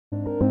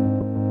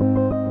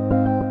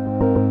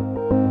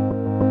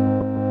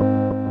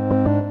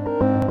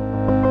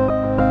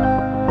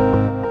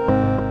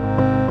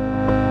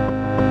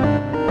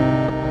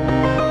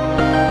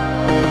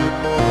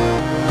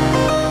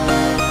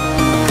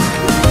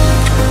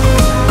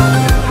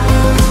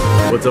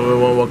What's up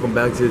everyone, welcome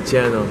back to the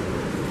channel.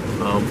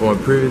 For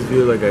my previous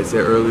video, like I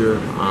said earlier,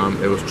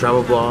 it was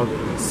travel vlog.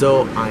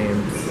 So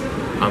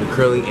I'm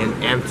currently in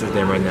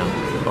Amsterdam right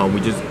now. We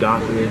just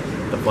got here.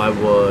 The flight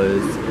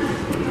was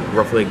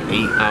roughly like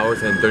 8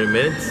 hours and 30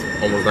 minutes,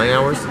 almost 9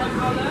 hours.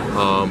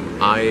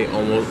 I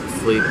almost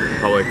sleep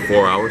probably like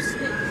 4 hours,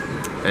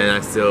 and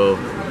I still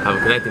have a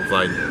connecting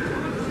flight.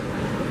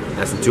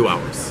 That's in 2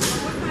 hours.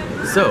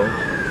 So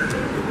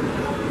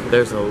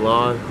there's a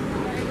lot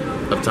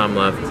of time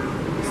left.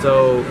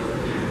 So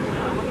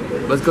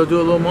let's go do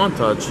a little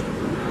montage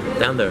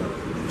down there,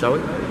 shall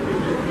we?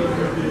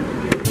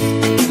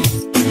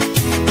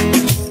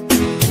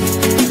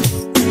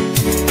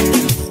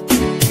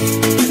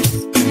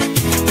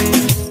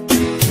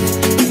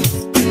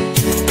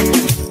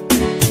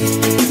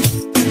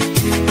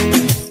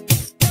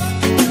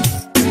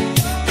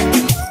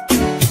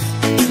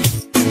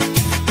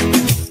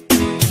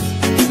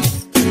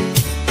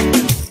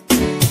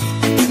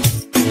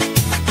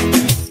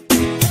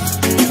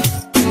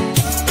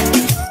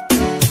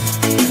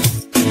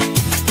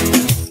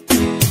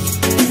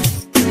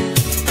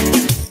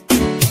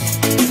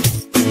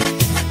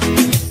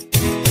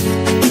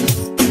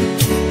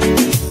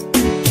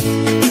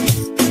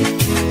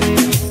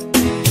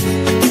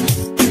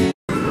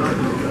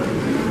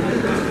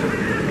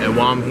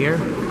 While I'm here,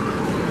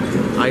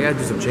 I gotta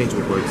do some change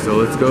real quick. So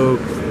let's go.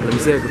 Let me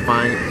see if I can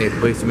find a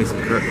place to make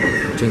some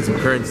change some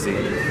currency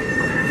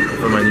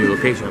for my new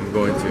location I'm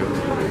going to.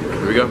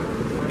 Here we go.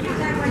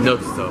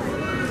 Note to self: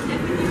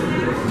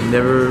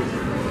 never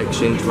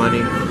exchange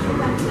money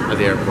at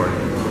the airport,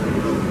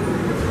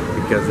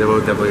 because it will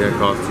definitely gonna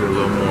cost you a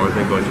little more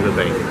than going to the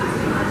bank.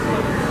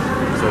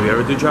 So if you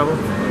ever do travel,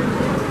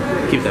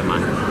 keep that in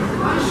mind.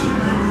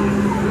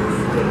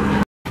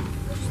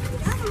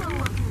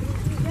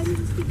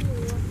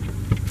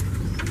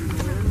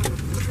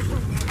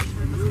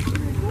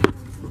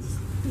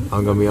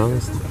 I'm gonna be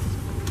honest,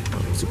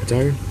 I'm super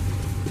tired.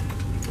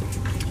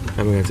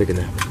 I'm gonna take a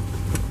nap.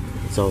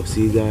 So I'll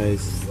see you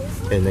guys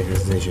in the next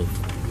destination.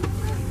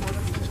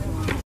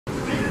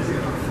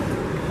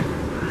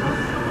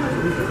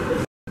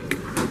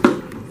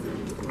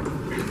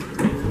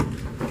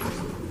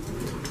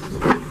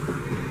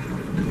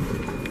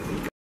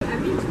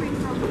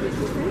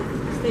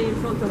 Stay in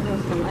front of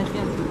us, I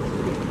can.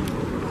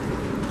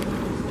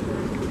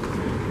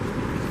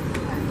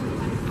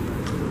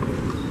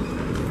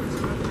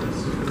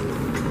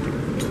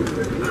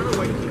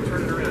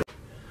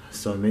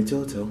 So I made it to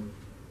the hotel.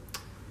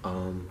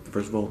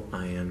 First of all,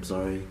 I am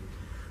sorry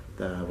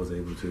that I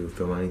wasn't able to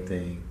film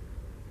anything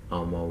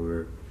while we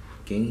were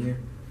getting here.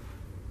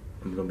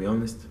 I'm gonna be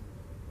honest,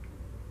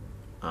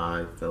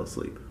 I fell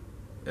asleep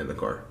in the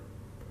car.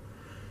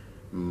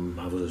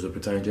 I was super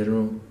tired in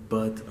general,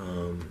 but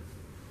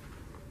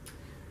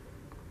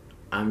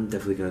I'm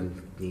definitely gonna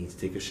need to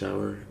take a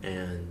shower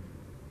and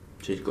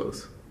change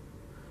clothes.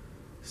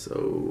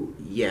 So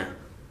yeah,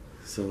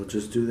 so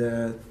just do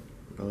that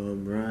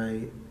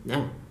right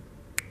now.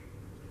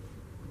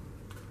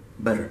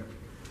 Better,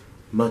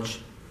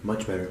 much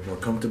better, more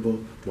comfortable,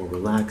 more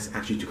relaxed.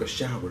 Actually took a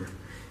shower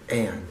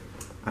and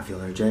I feel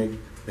energetic.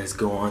 Let's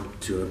go on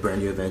to a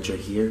brand new adventure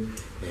here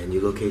and a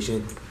new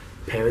location,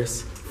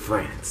 Paris,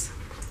 France.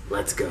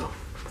 Let's go.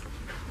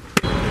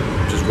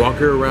 Just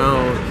walking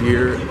around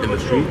here in the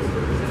streets,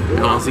 it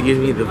honestly gives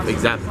me the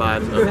exact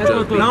vibes of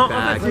just being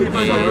back in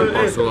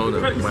Barcelona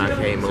when I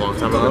came a long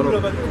time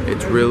ago.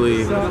 It's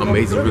really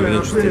amazing, really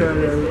interesting,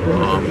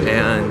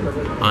 and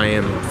I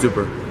am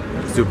super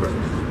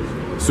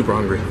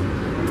hungry.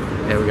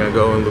 And we're gonna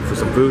go and look for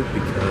some food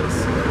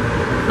because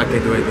I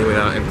can't do anything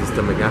without an empty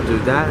stomach. After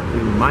that,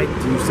 we might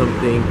do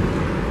something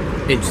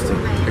interesting,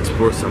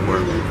 explore somewhere.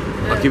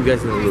 I'll keep you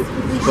guys in the loop.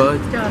 But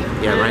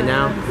yeah, right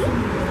now,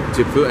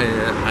 to food,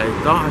 and I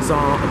thought I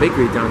saw a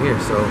bakery down here,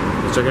 so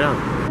let's check it out.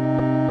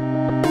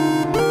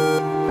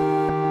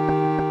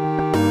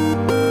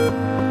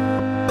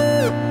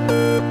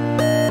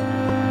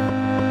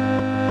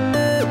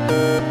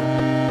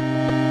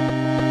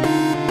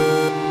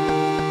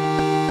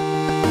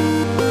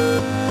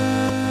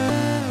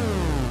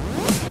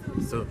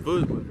 So the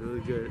food was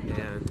really good,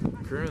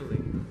 and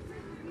currently,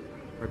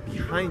 right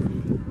behind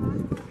me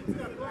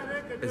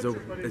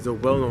is a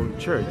well-known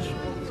church.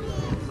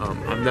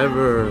 I've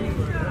never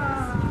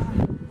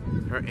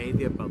heard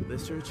anything about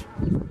this church,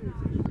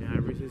 and I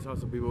recently saw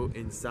some people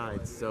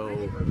inside.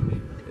 So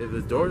if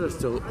the doors are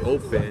still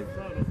open,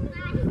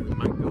 I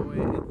might go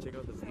in and check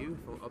out the view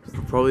from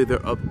upstairs. Probably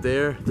they're up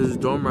there. There's a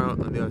dorm out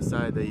on the other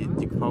side that you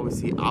can probably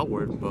see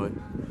outward, but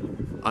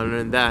other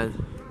than that,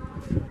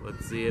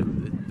 let's see if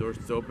the door's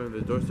still open. If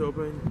the door's still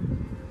open,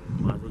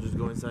 might as well just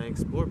go inside and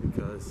explore,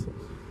 because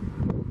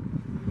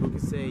who can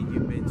say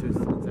you've been to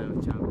inside of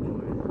a chapel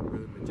and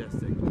really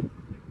majestic.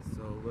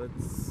 So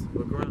let's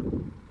look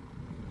around.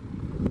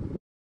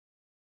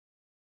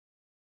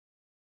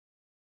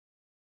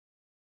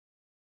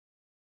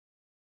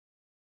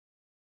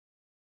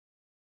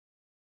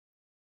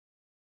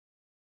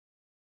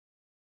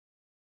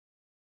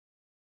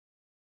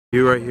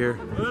 View right here.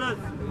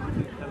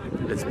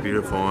 It's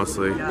beautiful,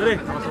 honestly. And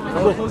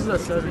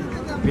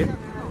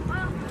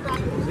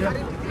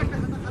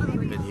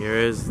here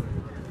is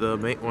the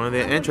one of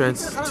the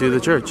entrance to the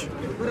church.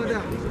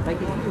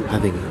 I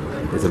think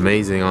it's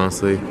amazing,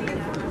 honestly.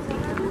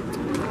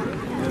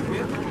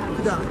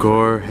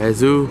 Gor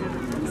Hezu.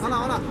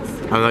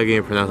 I'm not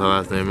gonna pronounce her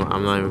last name.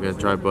 I'm not even gonna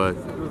try, but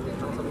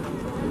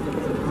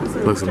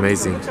it looks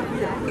amazing.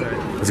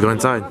 Let's go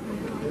inside.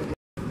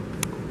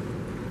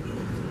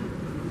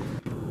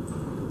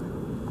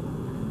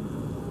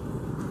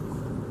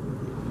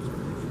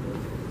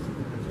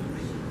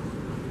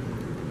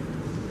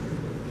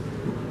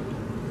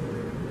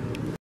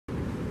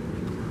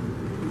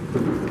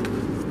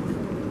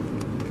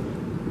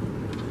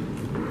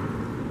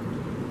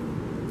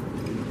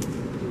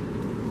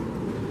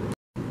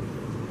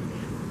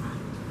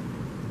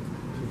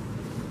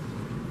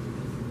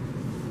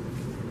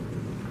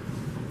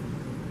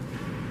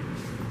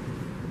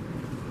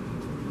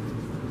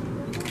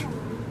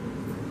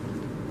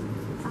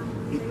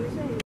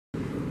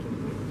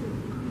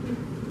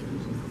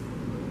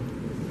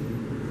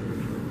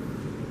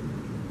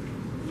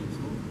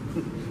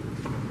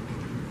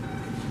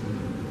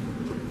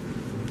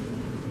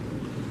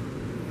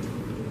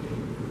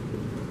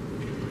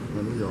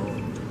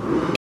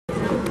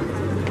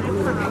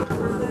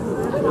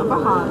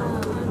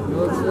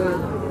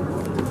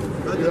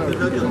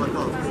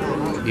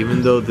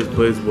 Even though this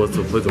place was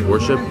a place of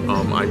worship,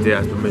 I did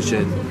ask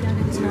permission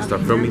to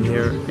start filming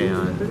here,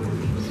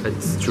 and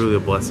it's truly a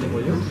blessing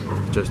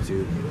just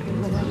to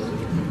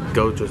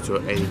go just to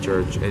any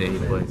church in any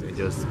place and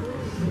just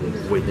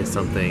witness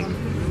something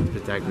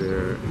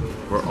spectacular.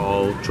 We're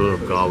all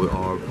children of God. We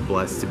are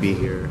blessed to be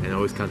here, and I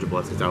always count your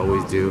blessings. I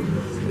always do,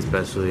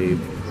 especially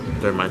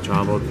during my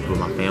travels with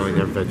my family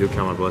and everything. I do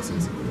count my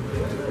blessings.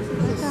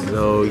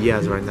 So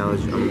yes, right now I'm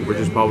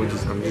just probably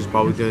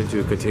going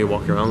to continue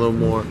walking around a little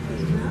more,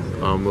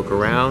 look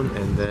around,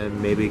 and then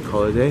maybe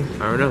call it a day.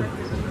 I don't know,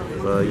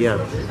 but yeah,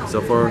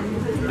 so far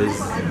this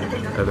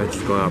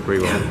adventure's going out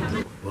pretty well.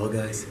 Well,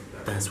 guys,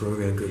 that's where we're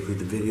gonna conclude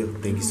the video.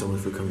 Thank you so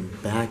much for coming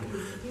back.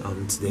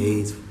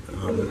 Today's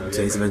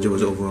adventure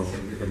was overall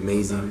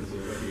amazing,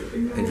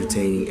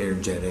 entertaining,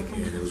 energetic,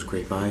 and it was a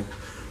great vibe.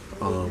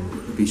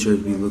 Be sure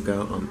to be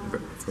lookout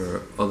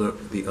for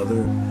the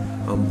other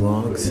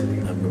vlogs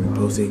I'm going to be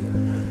posting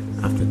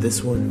after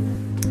this one.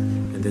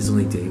 And this is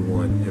only day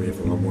one, and we have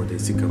a lot more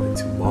days to come. And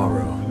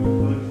tomorrow,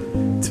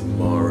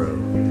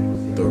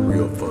 the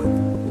real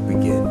fun will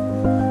begin.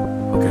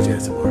 I'll catch you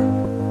guys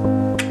tomorrow.